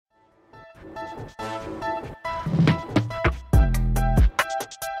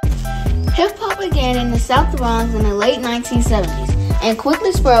Hip-hop began in the South Bronx in the late 1970s and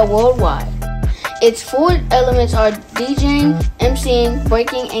quickly spread worldwide. Its four elements are DJing, MCing,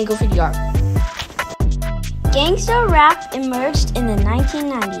 breaking, and graffiti art. Gangsta rap emerged in the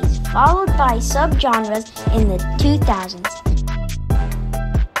 1990s, followed by subgenres in the 2000s.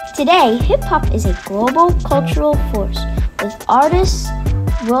 Today, hip-hop is a global cultural force, with artists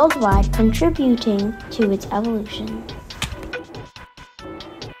worldwide contributing to its evolution.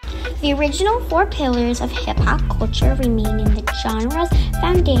 The original four pillars of hip-hop culture remain in the genre's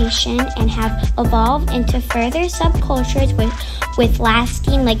foundation and have evolved into further subcultures with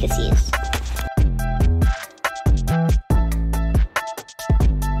lasting legacies.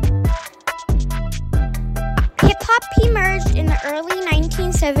 Hip-hop emerged in the early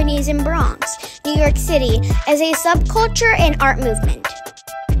 1970s in Bronx, New York City, as a subculture and art movement.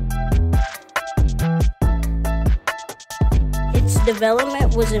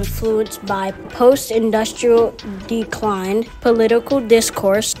 Development was influenced by post-industrial decline, political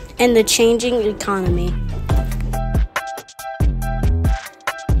discourse, and the changing economy.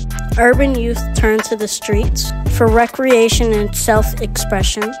 Urban youth turned to the streets for recreation and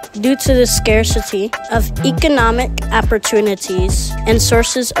self-expression due to the scarcity of economic opportunities and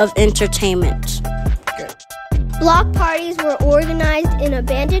sources of entertainment. Block parties were organized in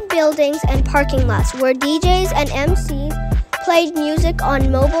abandoned buildings and parking lots where DJs and MCs played music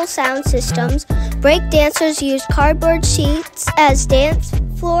on mobile sound systems. Break dancers used cardboard sheets as dance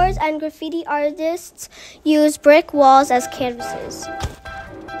floors, and graffiti artists used brick walls as canvases.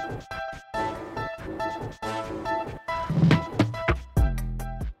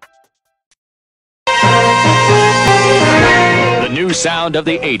 The new sound of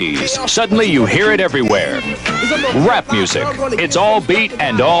the 80s. Suddenly you hear it everywhere. Rap music. It's all beat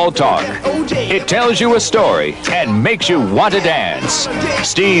and all talk. It tells you a story and makes you want to dance.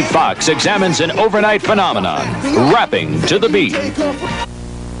 Steve Fox examines an overnight phenomenon, rapping to the beat.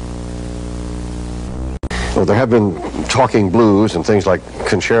 Well, there have been talking blues and things like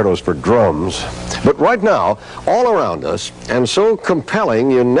concertos for drums. But right now, all around us, and so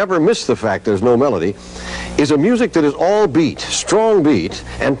compelling you never miss the fact there's no melody, is a music that is all beat, strong beat,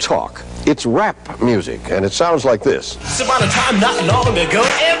 and talk. It's rap music, and it sounds like this. It's about a time not long ago,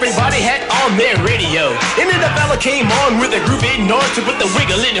 everybody had on their radio. And then a fella came on with a groovy noise to put the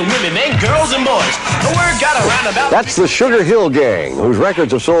wiggle in, and women and girls and boys. The word got around about... That's the Sugar Hill Gang, whose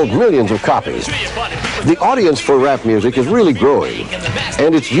records have sold millions of copies. The audience for rap music is really growing,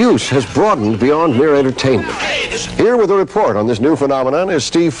 and its use has broadened beyond mere entertainment. Here with a report on this new phenomenon is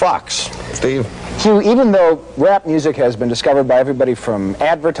Steve Fox. Steve? Hugh, even though rap music has been discovered by everybody from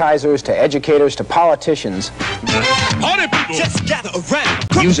advertisers to educators to politicians,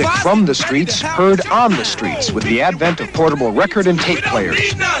 music from the streets heard on the streets with the advent of portable record and tape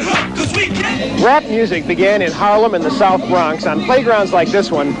players. Rap music began in Harlem and the South Bronx on playgrounds like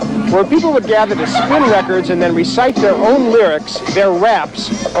this one, where people would gather to spin records and then recite their own lyrics, their raps,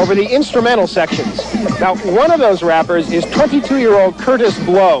 over the instrumental sections. Now, one of those rappers is 22-year-old Curtis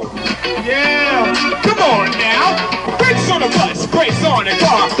Blow. Yeah, come on now. Brakes on the bus, brakes on the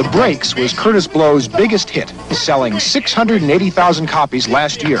car. The Breaks was Curtis Blow's biggest hit, selling 680,000 copies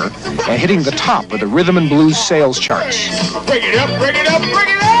last year and hitting the top of the rhythm and blues sales charts. Bring it up, bring it up, bring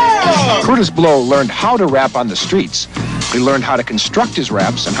it up! Curtis Blow learned how to rap on the streets. He learned how to construct his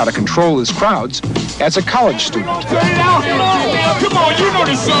raps and how to control his crowds as a college student. Turn it out! Come on, you know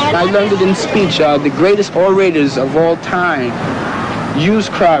the song! I learned it in speech. The greatest orators of all time use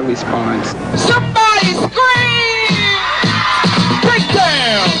crowd response. Somebody scream!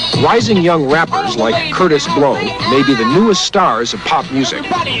 Breakdown! Rising young rappers like Curtis Blow may be the newest stars of pop music,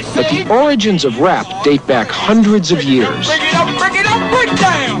 but the origins of rap date back hundreds of years. Bring it up,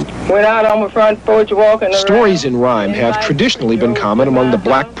 breakdown! Went out on the front porch walking. Stories in rhyme have traditionally been common among the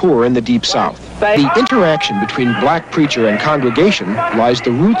black poor in the Deep South. The interaction between black preacher and congregation lies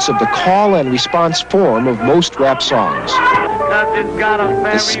the roots of the call and response form of most rap songs.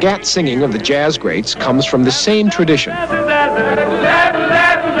 The scat singing of the jazz greats comes from the same tradition,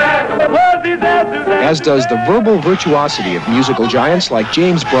 as does the verbal virtuosity of musical giants like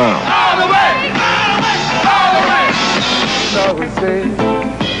James Brown.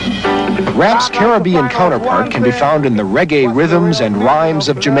 Rap's Caribbean counterpart can be found in the reggae rhythms and rhymes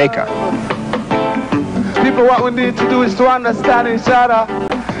of Jamaica. People, what we need to do is to understand each other.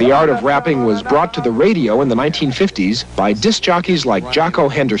 The art of rapping was brought to the radio in the 1950s by disc jockeys like Jocko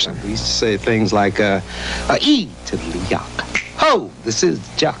Henderson. We used to say things like, E to the yock. Ho, this is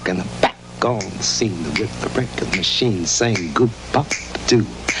the jock in the back on the scene with the record machine saying goop bop doo.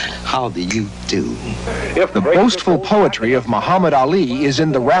 How do you do? The boastful poetry of Muhammad Ali is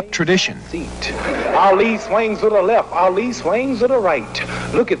in the rap tradition. Ali swings to the left, Ali swings to the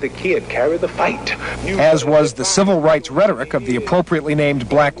right. Look at the kid carry the fight. As was the civil rights rhetoric of the appropriately named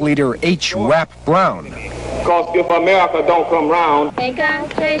black leader H. Rap Brown. Because if America don't come round. In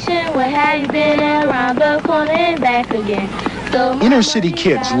concentration, where have you been? Around the corner and back again. So Inner city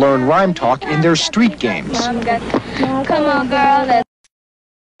kids learn rhyme talk in their street games. come on, girl, let's